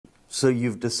So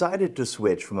you've decided to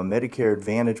switch from a Medicare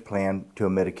Advantage plan to a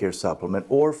Medicare supplement,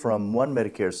 or from one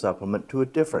Medicare supplement to a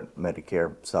different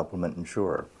Medicare supplement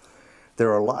insurer. There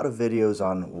are a lot of videos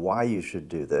on why you should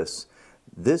do this.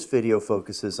 This video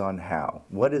focuses on how.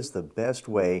 What is the best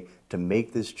way to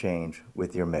make this change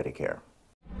with your Medicare?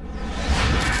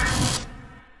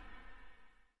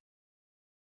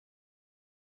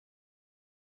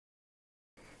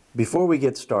 Before we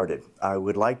get started, I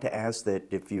would like to ask that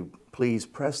if you please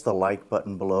press the like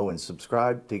button below and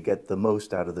subscribe to get the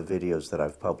most out of the videos that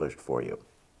I've published for you.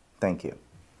 Thank you.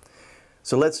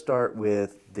 So let's start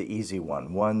with the easy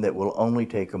one that will only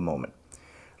take a moment.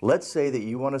 Let's say that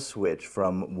you want to switch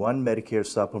from one Medicare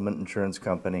supplement insurance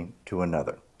company to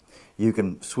another. You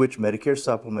can switch Medicare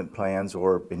supplement plans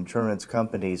or insurance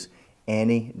companies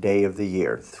any day of the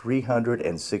year,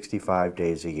 365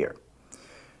 days a year.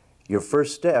 Your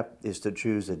first step is to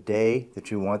choose a day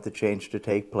that you want the change to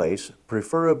take place,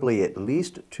 preferably at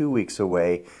least 2 weeks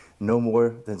away, no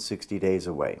more than 60 days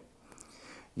away.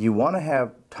 You want to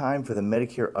have time for the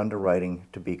Medicare underwriting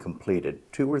to be completed.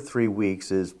 2 or 3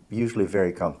 weeks is usually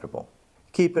very comfortable.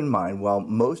 Keep in mind, while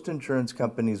most insurance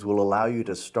companies will allow you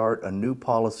to start a new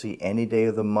policy any day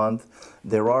of the month,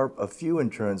 there are a few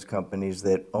insurance companies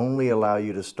that only allow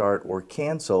you to start or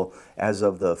cancel as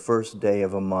of the first day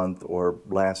of a month or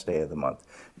last day of the month.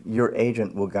 Your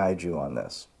agent will guide you on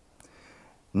this.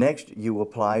 Next, you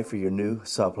apply for your new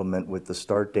supplement with the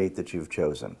start date that you've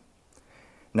chosen.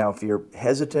 Now, if you're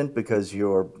hesitant because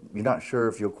you're not sure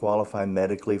if you'll qualify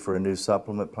medically for a new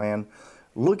supplement plan,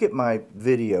 look at my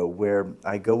video where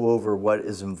I go over what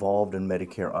is involved in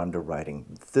Medicare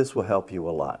underwriting. This will help you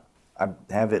a lot. I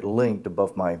have it linked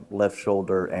above my left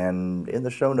shoulder and in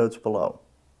the show notes below.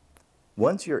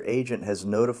 Once your agent has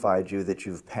notified you that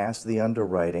you've passed the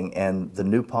underwriting and the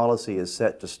new policy is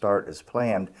set to start as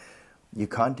planned, you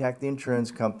contact the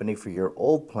insurance company for your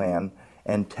old plan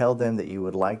and tell them that you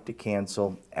would like to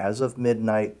cancel as of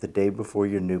midnight the day before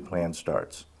your new plan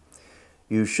starts.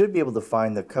 You should be able to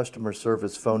find the customer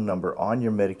service phone number on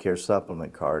your Medicare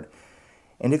supplement card.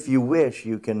 And if you wish,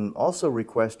 you can also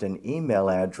request an email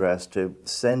address to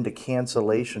send a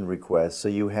cancellation request so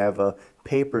you have a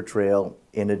paper trail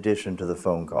in addition to the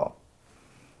phone call.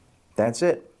 That's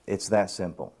it. It's that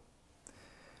simple.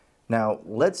 Now,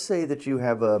 let's say that you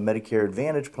have a Medicare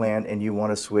Advantage plan and you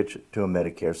want to switch to a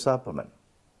Medicare supplement.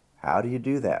 How do you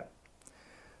do that?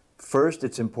 First,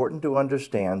 it's important to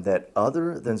understand that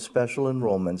other than special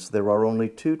enrollments, there are only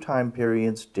 2 time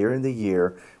periods during the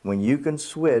year when you can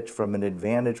switch from an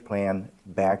Advantage plan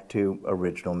back to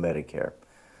original Medicare.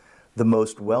 The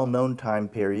most well-known time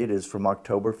period is from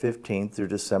October 15th through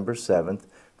December 7th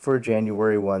for a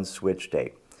January 1 switch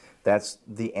date. That's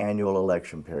the annual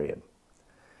election period.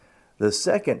 The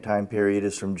second time period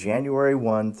is from January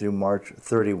 1 through March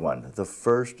 31, the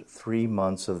first 3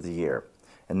 months of the year.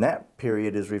 And that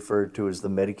period is referred to as the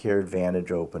Medicare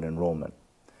Advantage open enrollment.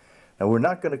 Now, we're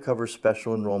not going to cover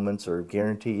special enrollments or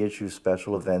guarantee issue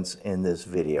special events in this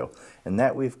video, and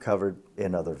that we've covered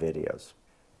in other videos.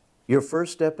 Your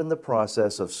first step in the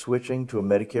process of switching to a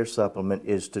Medicare supplement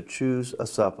is to choose a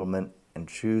supplement and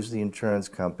choose the insurance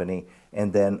company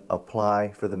and then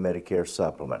apply for the Medicare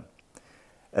supplement.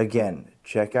 Again,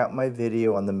 check out my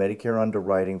video on the Medicare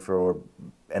underwriting for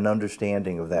an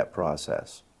understanding of that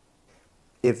process.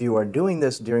 If you are doing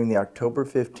this during the October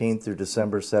 15th through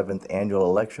December 7th annual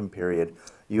election period,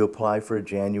 you apply for a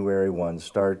January 1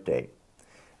 start date.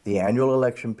 The annual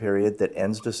election period that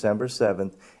ends December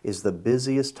 7th is the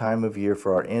busiest time of year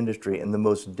for our industry and the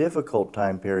most difficult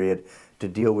time period to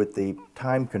deal with the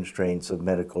time constraints of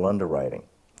medical underwriting.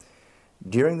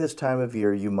 During this time of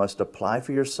year, you must apply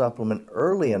for your supplement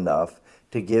early enough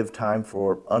to give time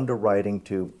for underwriting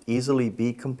to easily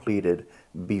be completed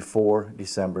before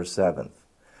December 7th.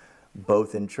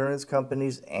 Both insurance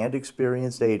companies and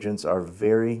experienced agents are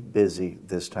very busy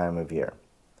this time of year.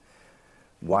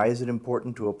 Why is it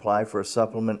important to apply for a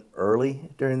supplement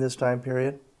early during this time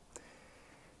period?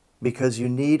 Because you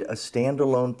need a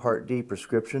standalone Part D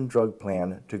prescription drug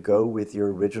plan to go with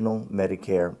your original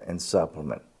Medicare and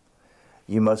supplement.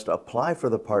 You must apply for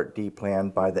the Part D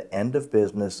plan by the end of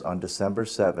business on December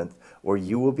 7th, or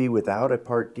you will be without a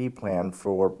Part D plan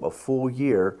for a full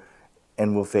year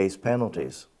and will face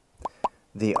penalties.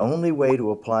 The only way to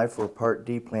apply for a Part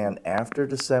D plan after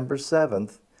December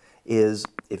 7th is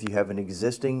if you have an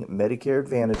existing Medicare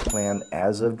Advantage plan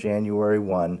as of January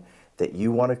 1 that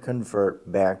you want to convert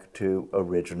back to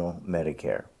original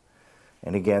Medicare.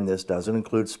 And again, this doesn't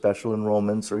include special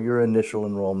enrollments or your initial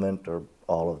enrollment or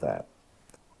all of that.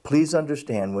 Please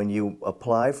understand, when you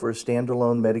apply for a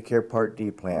standalone Medicare Part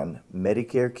D plan,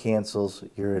 Medicare cancels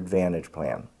your Advantage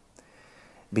plan.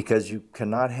 Because you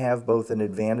cannot have both an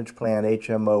Advantage plan,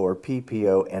 HMO, or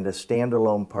PPO and a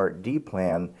standalone Part D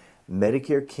plan,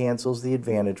 Medicare cancels the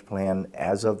Advantage plan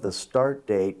as of the start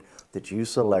date that you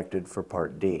selected for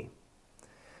Part D.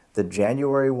 The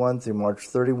January 1 through March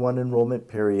 31 enrollment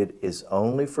period is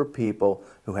only for people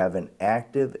who have an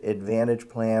active Advantage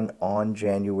plan on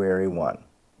January 1.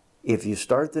 If you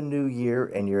start the new year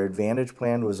and your Advantage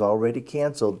plan was already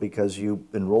canceled because you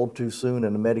enrolled too soon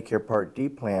in a Medicare Part D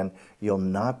plan, you'll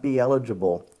not be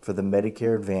eligible for the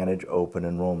Medicare Advantage open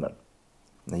enrollment.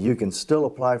 Now, you can still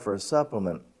apply for a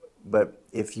supplement, but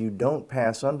if you don't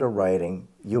pass underwriting,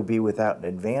 you'll be without an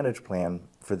Advantage plan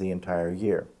for the entire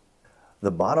year. The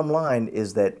bottom line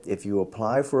is that if you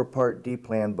apply for a Part D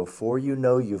plan before you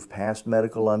know you've passed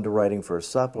medical underwriting for a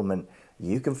supplement,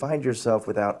 you can find yourself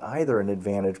without either an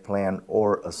Advantage plan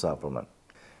or a supplement.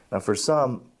 Now, for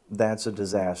some, that's a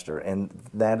disaster, and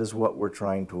that is what we're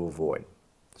trying to avoid.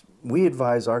 We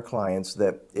advise our clients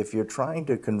that if you're trying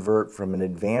to convert from an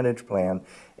Advantage plan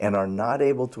and are not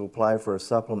able to apply for a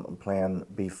supplement plan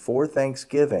before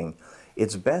Thanksgiving,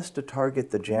 it's best to target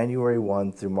the January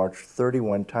 1 through March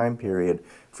 31 time period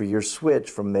for your switch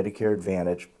from Medicare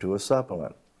Advantage to a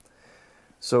supplement.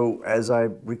 So as I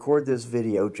record this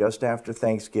video just after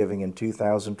Thanksgiving in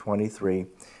 2023,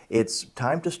 it's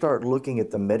time to start looking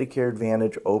at the Medicare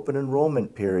Advantage open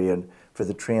enrollment period for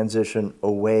the transition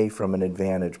away from an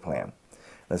Advantage plan.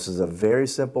 This is a very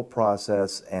simple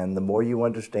process, and the more you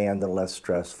understand, the less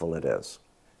stressful it is.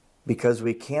 Because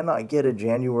we cannot get a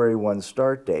January 1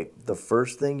 start date, the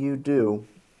first thing you do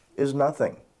is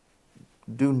nothing.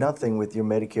 Do nothing with your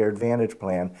Medicare Advantage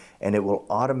plan, and it will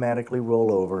automatically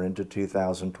roll over into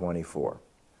 2024.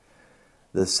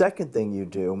 The second thing you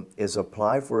do is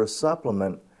apply for a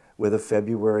supplement with a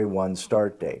February 1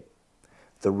 start date.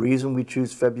 The reason we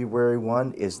choose February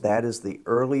 1 is that is the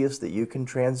earliest that you can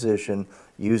transition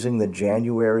using the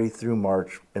January through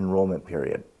March enrollment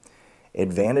period.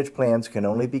 Advantage plans can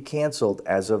only be canceled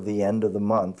as of the end of the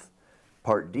month.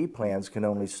 Part D plans can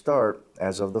only start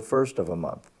as of the first of a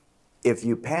month. If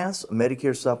you pass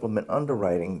Medicare supplement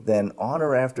underwriting, then on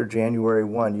or after January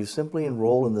 1, you simply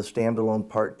enroll in the standalone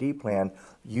Part D plan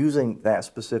using that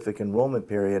specific enrollment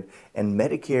period, and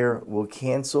Medicare will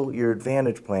cancel your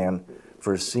Advantage plan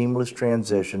for a seamless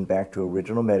transition back to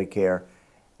original Medicare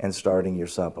and starting your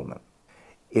supplement.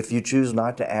 If you choose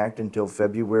not to act until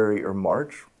February or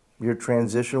March, your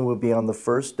transition will be on the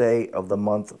first day of the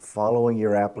month following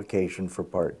your application for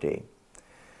Part D.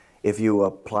 If you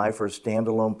apply for a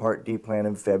standalone Part D plan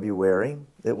in February,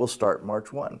 it will start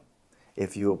March 1.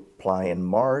 If you apply in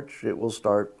March, it will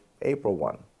start April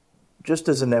 1. Just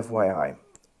as an FYI,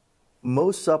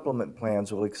 most supplement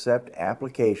plans will accept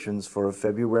applications for a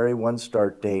February 1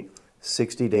 start date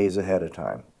 60 days ahead of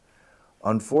time.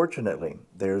 Unfortunately,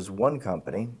 there's one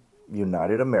company,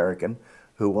 United American,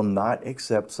 who will not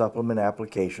accept supplement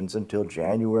applications until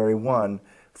January 1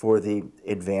 for the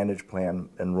Advantage plan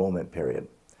enrollment period.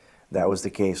 That was the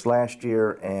case last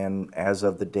year, and as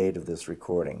of the date of this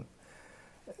recording.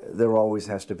 There always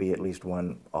has to be at least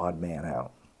one odd man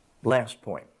out. Last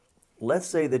point. Let's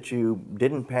say that you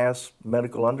didn't pass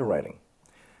medical underwriting.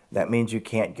 That means you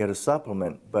can't get a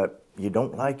supplement, but you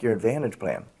don't like your Advantage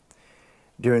plan.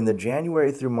 During the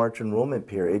January through March enrollment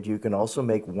period, you can also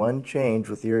make one change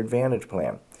with your Advantage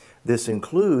plan. This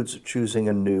includes choosing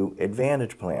a new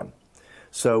Advantage plan.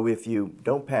 So if you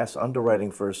don't pass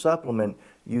underwriting for a supplement,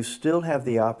 you still have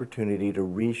the opportunity to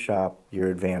reshop your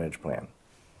Advantage plan.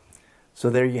 So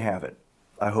there you have it.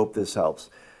 I hope this helps.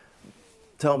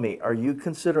 Tell me, are you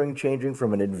considering changing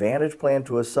from an Advantage plan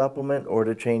to a supplement, or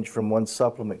to change from one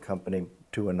supplement company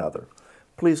to another?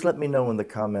 Please let me know in the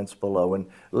comments below, and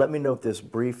let me know if this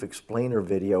brief explainer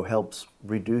video helps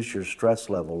reduce your stress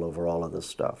level over all of this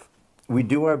stuff. We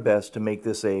do our best to make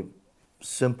this a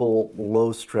simple,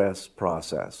 low-stress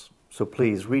process, so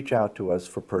please reach out to us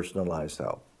for personalized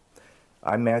help.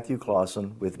 I'm Matthew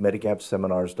Clausen with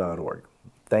MedigapSeminars.org.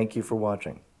 Thank you for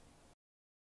watching.